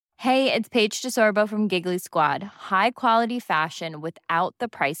Hey, it's Paige DeSorbo from Giggly Squad. High quality fashion without the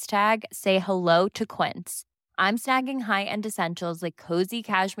price tag. Say hello to Quince. I'm snagging high-end essentials like cozy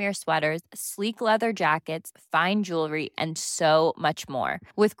cashmere sweaters, sleek leather jackets, fine jewelry, and so much more.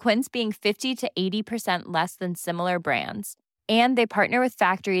 With Quince being 50 to 80% less than similar brands. And they partner with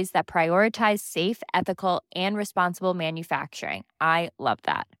factories that prioritize safe, ethical, and responsible manufacturing. I love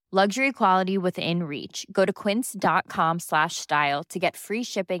that. Luxury quality within reach. Go to quince.com/style to get free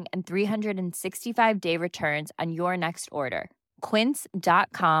shipping and 365-day returns on your next order.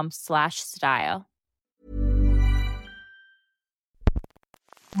 Quince.com/style.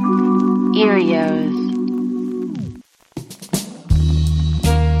 Erios.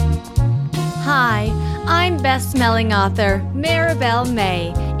 Hi, I'm best-selling author Maribel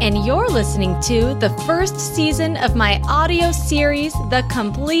May, and you're listening to the first season of my audio series, The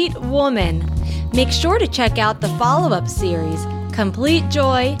Complete Woman. Make sure to check out the follow-up series, Complete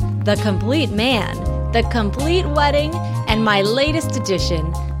Joy, The Complete Man, The Complete Wedding, and my latest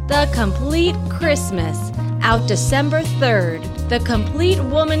edition, The Complete Christmas, out December 3rd. The Complete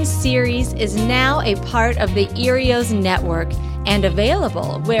Woman series is now a part of the Erios Network and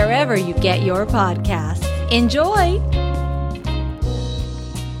available wherever you get your podcasts. Enjoy!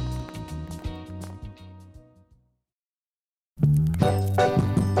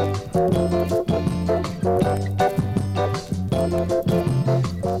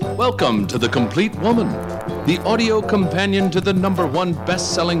 Welcome to The Complete Woman, the audio companion to the #1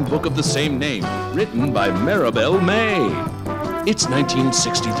 best-selling book of the same name, written by Maribel May. It's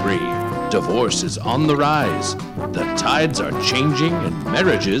 1963. Divorce is on the rise. The tides are changing and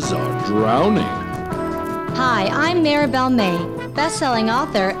marriages are drowning. Hi, I'm Maribel May, best-selling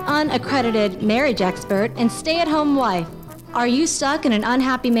author, unaccredited marriage expert, and stay-at-home wife. Are you stuck in an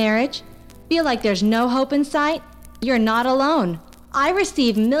unhappy marriage? Feel like there's no hope in sight? You're not alone. I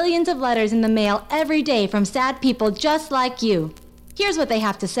receive millions of letters in the mail every day from sad people just like you. Here's what they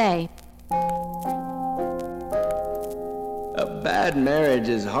have to say. A bad marriage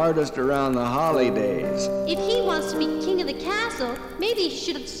is hardest around the holidays. If he wants to be king of the castle, maybe he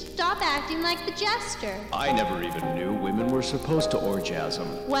should have stopped acting like the jester. I never even knew women were supposed to orgasm.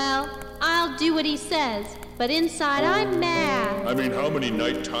 Well, I'll do what he says, but inside I'm mad. I mean, how many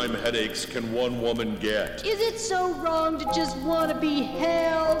nighttime headaches can one woman get? Is it so wrong to just want to be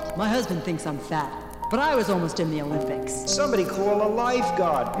held? My husband thinks I'm fat, but I was almost in the Olympics. Somebody call a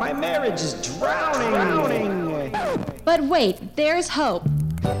lifeguard. My marriage is drowning. But wait, there's hope.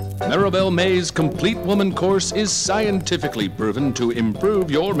 Maribel May's Complete Woman course is scientifically proven to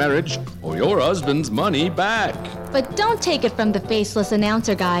improve your marriage or your husband's money back. But don't take it from the faceless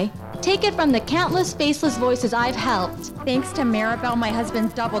announcer guy. Take it from the countless faceless voices I've helped. Thanks to Maribel, my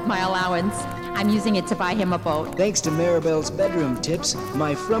husband's doubled my allowance. I'm using it to buy him a boat. Thanks to Maribel's bedroom tips,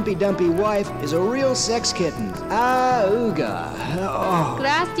 my frumpy-dumpy wife is a real sex kitten. Auga. Oh.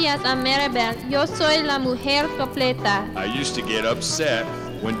 Gracias a Maribel, yo soy la mujer completa. I used to get upset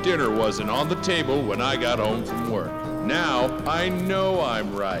when dinner wasn't on the table when I got home from work. Now I know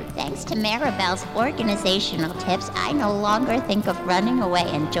I'm right. Thanks to Maribel's organizational tips, I no longer think of running away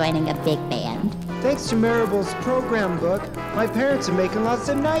and joining a big band. Thanks to Maribel's program book, my parents are making lots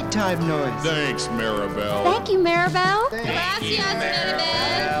of nighttime noise. Thanks, Maribel. Thank you, Maribel. Gracias,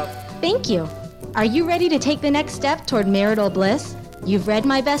 Maribel. Thank you. Are you ready to take the next step toward marital bliss? You've read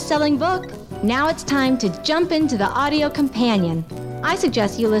my best-selling book. Now it's time to jump into the audio companion. I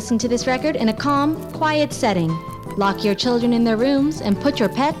suggest you listen to this record in a calm, quiet setting. Lock your children in their rooms and put your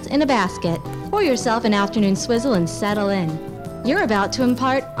pets in a basket. Pour yourself an afternoon swizzle and settle in. You're about to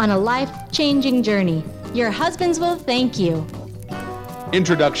embark on a life-changing journey. Your husbands will thank you.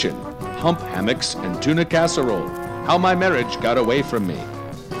 Introduction: Hump Hammocks and Tuna Casserole, How My Marriage Got Away From Me.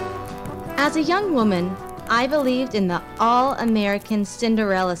 As a young woman, I believed in the all-American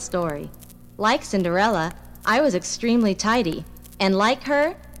Cinderella story. Like Cinderella, I was extremely tidy. And like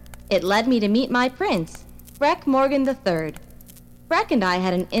her, it led me to meet my prince, Freck Morgan III. Freck and I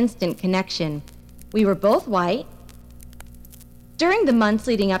had an instant connection. We were both white. During the months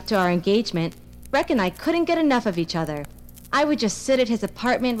leading up to our engagement, Freck and I couldn't get enough of each other. I would just sit at his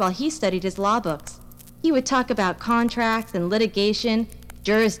apartment while he studied his law books. He would talk about contracts and litigation,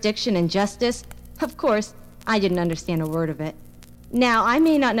 jurisdiction and justice. Of course, I didn't understand a word of it. Now, I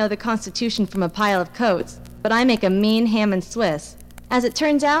may not know the Constitution from a pile of coats, but I make a mean ham and Swiss. As it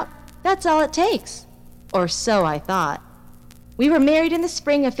turns out, that's all it takes. Or so I thought. We were married in the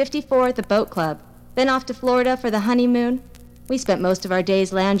spring of '54 at the boat club, then off to Florida for the honeymoon. We spent most of our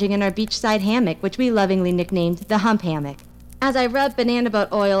days lounging in our beachside hammock, which we lovingly nicknamed the hump hammock. As I rubbed banana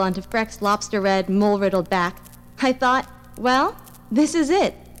boat oil onto Freck's lobster-red, mole-riddled back, I thought, well, this is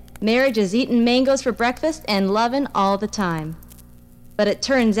it. Marriage is eating mangoes for breakfast and loving all the time. But it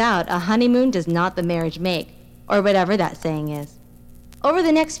turns out a honeymoon does not the marriage make, or whatever that saying is. Over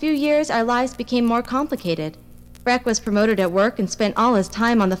the next few years, our lives became more complicated. Freck was promoted at work and spent all his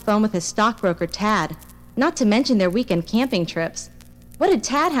time on the phone with his stockbroker, Tad, not to mention their weekend camping trips. What did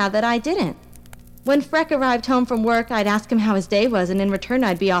Tad have that I didn't? When Freck arrived home from work, I'd ask him how his day was, and in return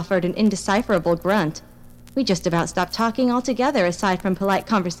I'd be offered an indecipherable grunt. We just about stopped talking altogether, aside from polite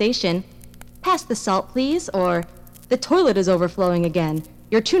conversation. "Pass the salt, please," or "The toilet is overflowing again.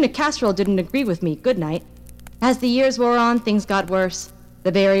 Your tuna casserole didn't agree with me. Good night." As the years wore on, things got worse.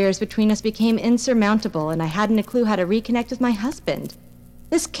 The barriers between us became insurmountable, and I hadn't a clue how to reconnect with my husband.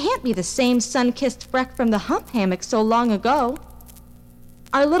 This can't be the same sun-kissed Freck from the hump hammock so long ago.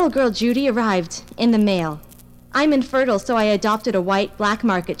 Our little girl Judy arrived in the mail. I'm infertile, so I adopted a white black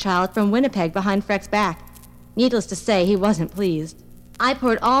market child from Winnipeg behind Freck's back. Needless to say, he wasn't pleased. I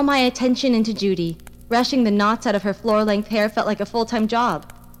poured all my attention into Judy. Brushing the knots out of her floor-length hair felt like a full-time job.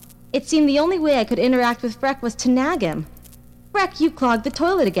 It seemed the only way I could interact with Freck was to nag him. "Freck, you clogged the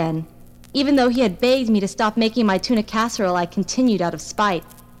toilet again." Even though he had begged me to stop making my tuna casserole, I continued out of spite.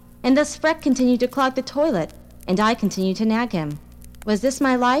 And thus Freck continued to clog the toilet, and I continued to nag him. Was this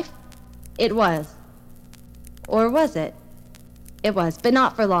my life? It was. Or was it? It was, but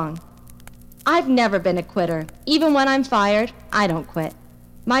not for long. I've never been a quitter. Even when I'm fired, I don't quit.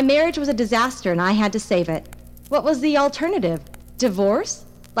 My marriage was a disaster and I had to save it. What was the alternative? Divorce?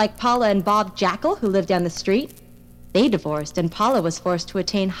 Like Paula and Bob Jackal, who lived down the street? They divorced, and Paula was forced to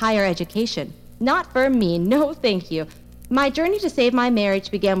attain higher education. Not for me, no thank you. My journey to save my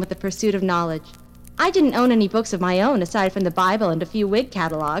marriage began with the pursuit of knowledge. I didn't own any books of my own aside from the Bible and a few Whig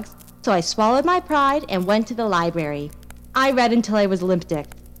catalogs, so I swallowed my pride and went to the library. I read until I was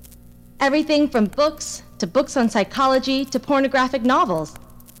limp-dicked. Everything from books to books on psychology to pornographic novels.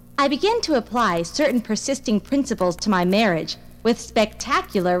 I began to apply certain persisting principles to my marriage with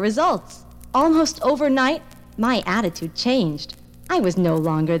spectacular results. Almost overnight, my attitude changed. I was no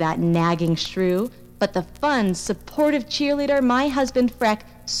longer that nagging shrew, but the fun, supportive cheerleader my husband Freck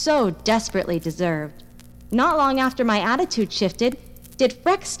so desperately deserved. Not long after my attitude shifted, did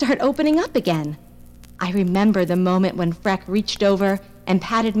Freck start opening up again. I remember the moment when Freck reached over and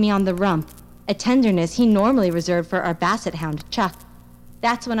patted me on the rump, a tenderness he normally reserved for our basset hound, Chuck.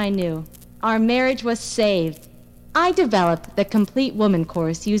 That's when I knew our marriage was saved. I developed the Complete Woman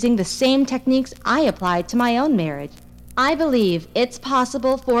course using the same techniques I applied to my own marriage. I believe it's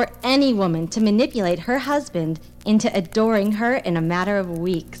possible for any woman to manipulate her husband into adoring her in a matter of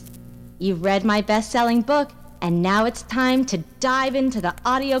weeks. You've read my best-selling book, and now it's time to dive into the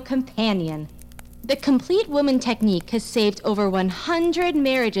audio companion. The Complete Woman technique has saved over 100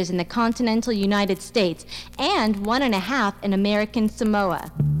 marriages in the continental United States and 1.5 in American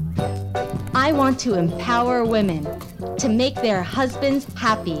Samoa. I want to empower women to make their husbands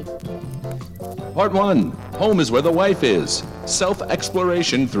happy. Part 1. Home is where the wife is.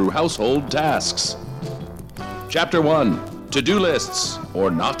 Self-exploration through household tasks. Chapter 1. To-do lists or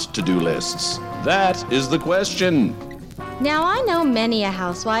not to-do lists. That is the question. Now, I know many a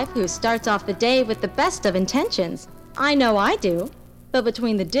housewife who starts off the day with the best of intentions. I know I do. But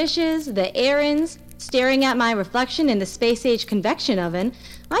between the dishes, the errands, staring at my reflection in the space-age convection oven,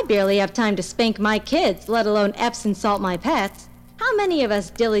 I barely have time to spank my kids, let alone Epsom salt my pets. How many of us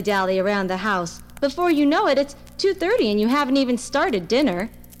dilly-dally around the house? Before you know it, it's 2:30 and you haven't even started dinner.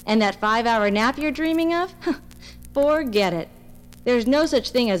 And that 5-hour nap you're dreaming of? Forget it. There's no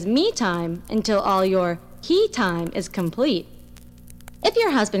such thing as me time until all your he time is complete. If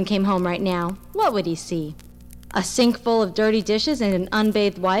your husband came home right now, what would he see? A sink full of dirty dishes and an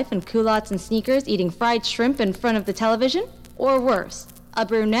unbathed wife in culottes and sneakers eating fried shrimp in front of the television? Or worse, a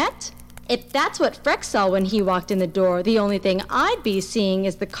brunette? If that's what Freck saw when he walked in the door, the only thing I'd be seeing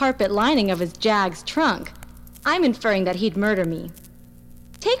is the carpet lining of his Jag's trunk. I'm inferring that he'd murder me.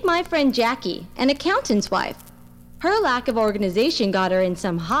 Take my friend Jackie, an accountant's wife. Her lack of organization got her in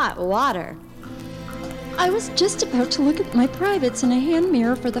some hot water. I was just about to look at my privates in a hand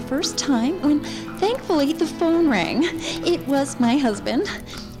mirror for the first time when, thankfully, the phone rang. It was my husband.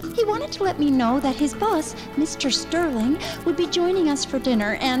 He wanted to let me know that his boss, Mr. Sterling, would be joining us for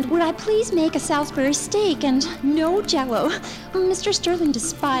dinner, and would I please make a Salisbury steak and no Jell-O. Mr. Sterling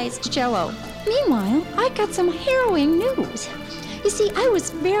despised Jell-O. Meanwhile, I got some harrowing news. You see, I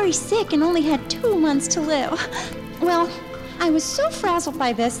was very sick and only had 2 months to live. Well, I was so frazzled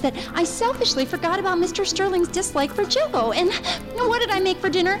by this that I selfishly forgot about Mr. Sterling's dislike for Jell-O, and what did I make for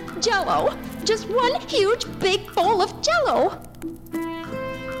dinner? Jell-O. Just one huge big bowl of Jell-O.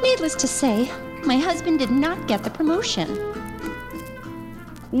 Needless to say, my husband did not get the promotion.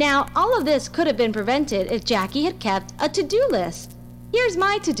 Now, all of this could have been prevented if Jackie had kept a to-do list. Here's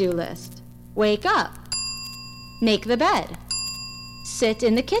my to-do list. Wake up. Make the bed. Sit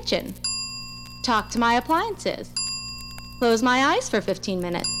in the kitchen. Talk to my appliances. Close my eyes for 15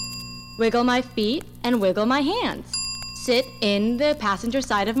 minutes. Wiggle my feet and wiggle my hands. Sit in the passenger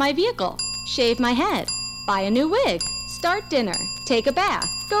side of my vehicle. Shave my head. Buy a new wig. Start dinner. Take a bath.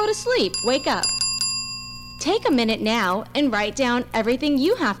 Go to sleep. Wake up. Take a minute now and write down everything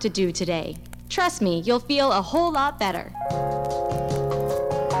you have to do today. Trust me, you'll feel a whole lot better.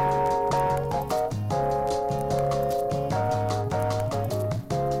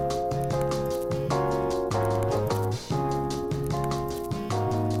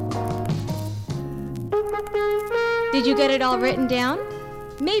 Did you get it all written down?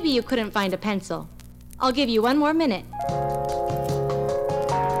 Maybe you couldn't find a pencil. I'll give you one more minute.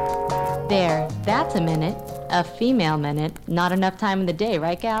 There, that's a minute. A female minute. Not enough time in the day,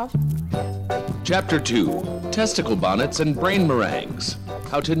 right, gals? Chapter 2, Testicle Bonnets and Brain Meringues.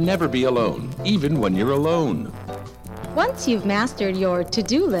 How to never be alone, even when you're alone. Once you've mastered your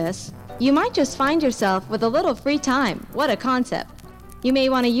to-do list, you might just find yourself with a little free time. What a concept. You may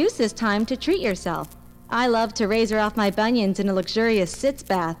want to use this time to treat yourself. I love to razor off my bunions in a luxurious sitz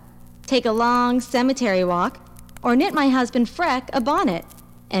bath, take a long cemetery walk, or knit my husband Freck a bonnet,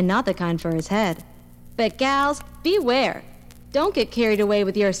 and not the kind for his head. But gals, beware. Don't get carried away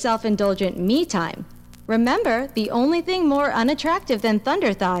with your self-indulgent me time. Remember, the only thing more unattractive than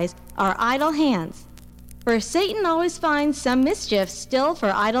thunder thighs are idle hands. For Satan always finds some mischief still for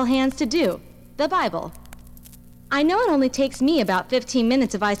idle hands to do. The Bible. I know it only takes me about 15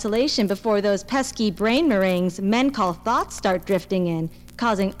 minutes of isolation before those pesky brain meringues men call thoughts start drifting in,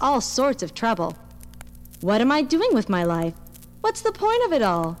 causing all sorts of trouble. What am I doing with my life? What's the point of it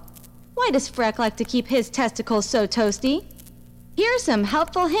all? Why does Freck like to keep his testicles so toasty? Here are some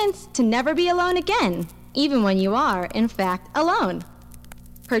helpful hints to never be alone again, even when you are, in fact, alone.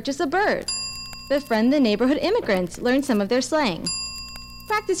 Purchase a bird. Befriend the neighborhood immigrants, learn some of their slang.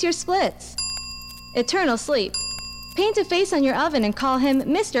 Practice your splits. Eternal sleep. Paint a face on your oven and call him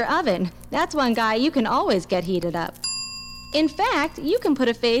Mr. Oven. That's one guy you can always get heated up. In fact, you can put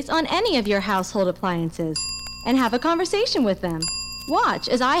a face on any of your household appliances and have a conversation with them. Watch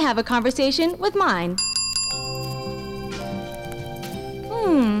as I have a conversation with mine.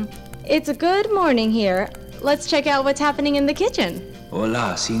 It's a good morning here. Let's check out what's happening in the kitchen.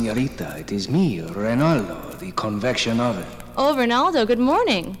 Hola, señorita. It is me, Ronaldo, the convection oven. Oh, Ronaldo, good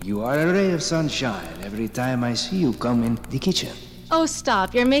morning. You are a ray of sunshine every time I see you come in the kitchen. Oh,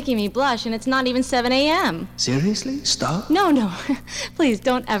 stop. You're making me blush, and it's not even 7 a.m. Seriously? Stop? No. Please,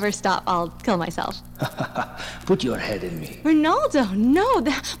 don't ever stop. I'll kill myself. Put your head in me. Ronaldo, no.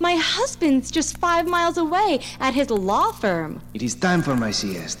 My husband's just 5 miles away at his law firm. It is time for my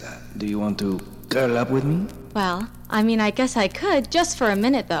siesta. Do you want to curl up with me? Well, I guess I could, just for a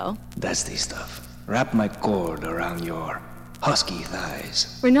minute, though. That's the stuff. Wrap my cord around your husky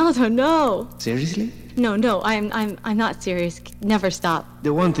thighs. Ronaldo, no. Seriously? No, I'm not serious. Never stop.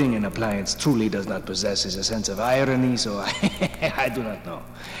 The one thing an appliance truly does not possess is a sense of irony, so I do not know.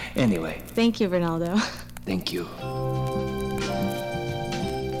 Anyway. Thank you, Ronaldo. Thank you.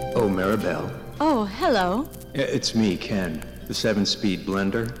 Oh, Maribel. Oh, hello. It's me, Ken, the 7-speed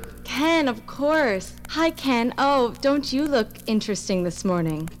blender. Ken, of course. Hi, Ken. Oh, don't you look interesting this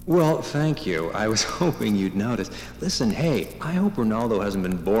morning? Well, thank you. I was hoping you'd notice. Listen, hey, I hope Ronaldo hasn't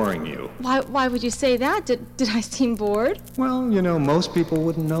been boring you. Why would you say that? Did I seem bored? Well, you know, most people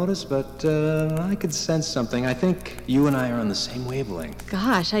wouldn't notice, but I could sense something. I think you and I are on the same wavelength.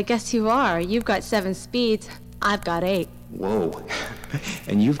 Gosh, I guess you are. You've got 7 speeds. I've got 8. Whoa.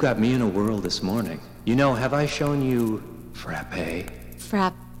 And you've got me in a whirl this morning. You know, have I shown you frappe?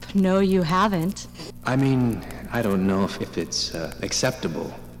 Frappe? No, you haven't. I mean, I don't know if it's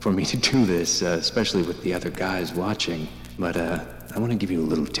acceptable for me to do this, especially with the other guys watching. But I want to give you a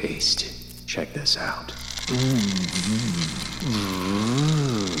little taste. Check this out.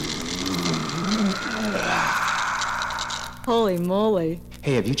 Holy moly.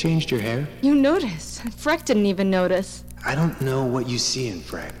 Hey, have you changed your hair? You noticed. Freck didn't even notice. I don't know what you see in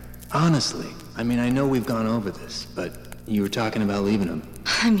Freck. Honestly. I mean, I know we've gone over this, but you were talking about leaving him.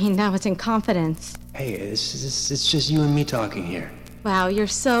 I mean, that was in confidence. Hey, it's just you and me talking here. Wow, you're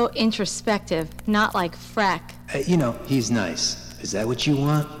so introspective. Not like Freck. You know, he's nice. Is that what you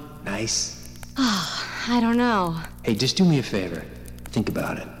want? Nice? Oh, I don't know. Hey, just do me a favor. Think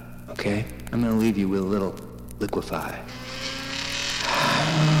about it, okay? I'm gonna leave you with a little liquefy.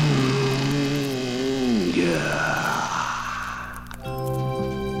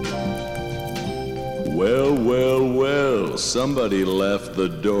 Well, well, well, somebody left the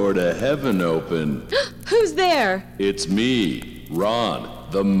door to heaven open. Who's there? It's me, Ron,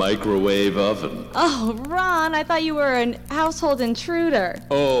 the microwave oven. Oh, Ron, I thought you were an household intruder.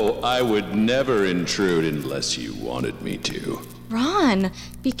 Oh, I would never intrude unless you wanted me to. Ron,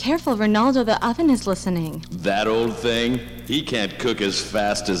 be careful, Ronaldo the oven is listening. That old thing? He can't cook as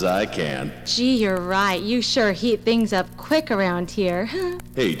fast as I can. Gee, you're right. You sure heat things up quick around here.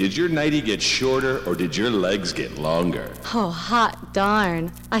 Hey, did your nightie get shorter or did your legs get longer? Oh, hot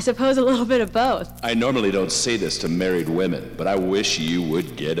darn. I suppose a little bit of both. I normally don't say this to married women, but I wish you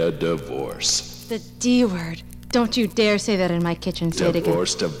would get a divorce. The D word. Don't you dare say that in my kitchen. Say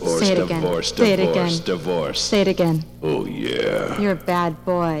Divorce, it again. divorce, say it divorce, again. Say it divorce, again. divorce. Say it again. Oh, yeah. You're a bad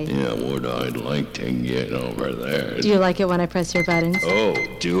boy. Yeah, would I like to get over there? Do you like it when I press your buttons? Oh,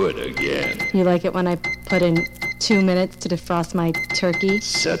 do it again. You like it when I put in 2 minutes to defrost my turkey?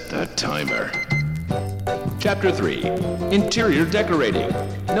 Set the timer. Chapter 3. Interior Decorating.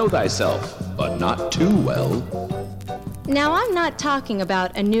 Know thyself, but not too well. Now, I'm not talking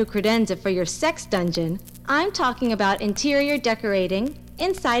about a new credenza for your sex dungeon. I'm talking about interior decorating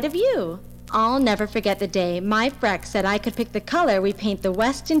inside of you. I'll never forget the day my Freck said I could pick the color we paint the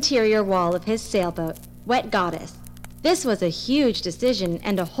west interior wall of his sailboat, Wet Goddess. This was a huge decision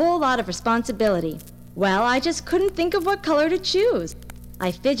and a whole lot of responsibility. Well, I just couldn't think of what color to choose.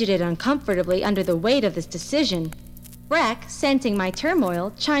 I fidgeted uncomfortably under the weight of this decision. Freck, sensing my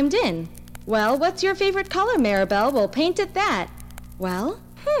turmoil, chimed in. Well, what's your favorite color, Maribel? We'll paint it that. Well,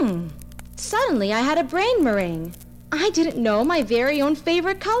 Suddenly, I had a brain meringue. I didn't know my very own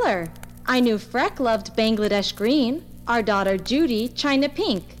favorite color. I knew Freck loved Bangladesh green, our daughter Judy, China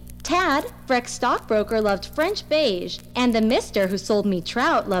pink. Tad, Freck's stockbroker, loved French beige, and the mister who sold me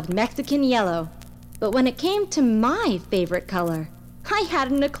trout loved Mexican yellow. But when it came to my favorite color, I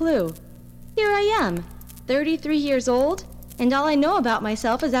hadn't a clue. Here I am, 33 years old, and all I know about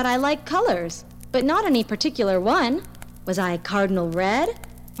myself is that I like colors, but not any particular one. Was I cardinal red?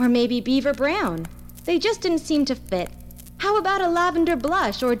 Or maybe beaver brown? They just didn't seem to fit. How about a lavender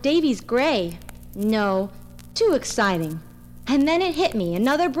blush or Davy's gray? No, too exciting. And then it hit me,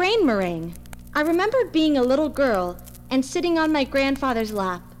 another brain meringue. I remembered being a little girl and sitting on my grandfather's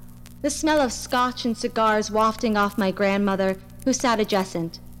lap, the smell of scotch and cigars wafting off my grandmother, who sat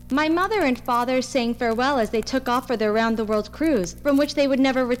adjacent. My mother and father saying farewell as they took off for their round-the-world cruise, from which they would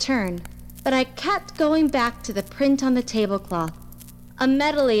never return. But I kept going back to the print on the tablecloth. A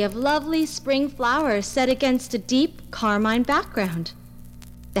medley of lovely spring flowers set against a deep carmine background.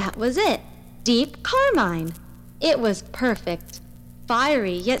 That was it. Deep carmine. It was perfect.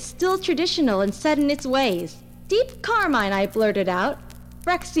 Fiery, yet still traditional and set in its ways. Deep carmine, I blurted out.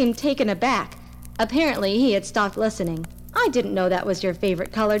 Freck seemed taken aback. Apparently, he had stopped listening. I didn't know that was your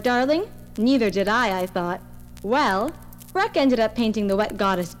favorite color, darling. Neither did I thought. Well, Freck ended up painting the Wet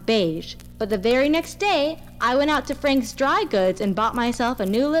Goddess beige, but the very next day, I went out to Frank's Dry Goods and bought myself a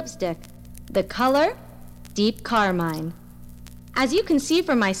new lipstick. The color? Deep carmine. As you can see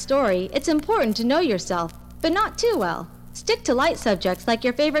from my story, it's important to know yourself, but not too well. Stick to light subjects like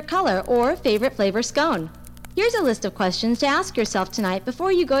your favorite color or favorite flavor scone. Here's a list of questions to ask yourself tonight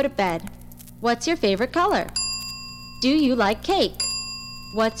before you go to bed. What's your favorite color? Do you like cake?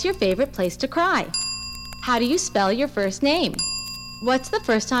 What's your favorite place to cry? How do you spell your first name? What's the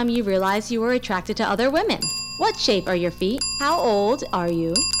first time you realized you were attracted to other women? What shape are your feet? How old are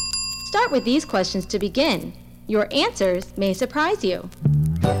you? Start with these questions to begin. Your answers may surprise you.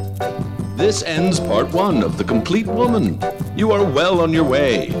 This ends part 1 of The Complete Woman. You are well on your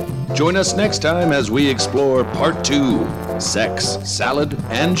way. Join us next time as we explore part 2, Sex, Salad,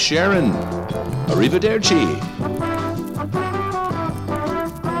 and Sharon. Arrivederci.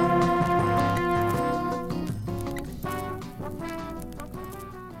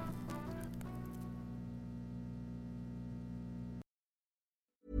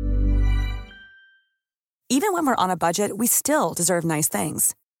 Even when we're on a budget, we still deserve nice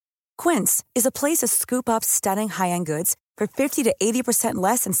things. Quince is a place to scoop up stunning high-end goods for 50 to 80%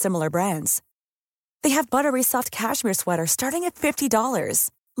 less than similar brands. They have buttery soft cashmere sweaters starting at $50,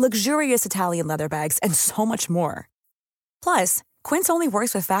 luxurious Italian leather bags, and so much more. Plus, Quince only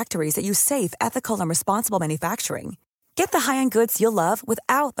works with factories that use safe, ethical, and responsible manufacturing. Get the high-end goods you'll love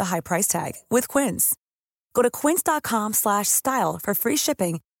without the high price tag with Quince. Go to quince.com/style for free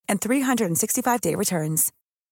shipping and 365-day returns.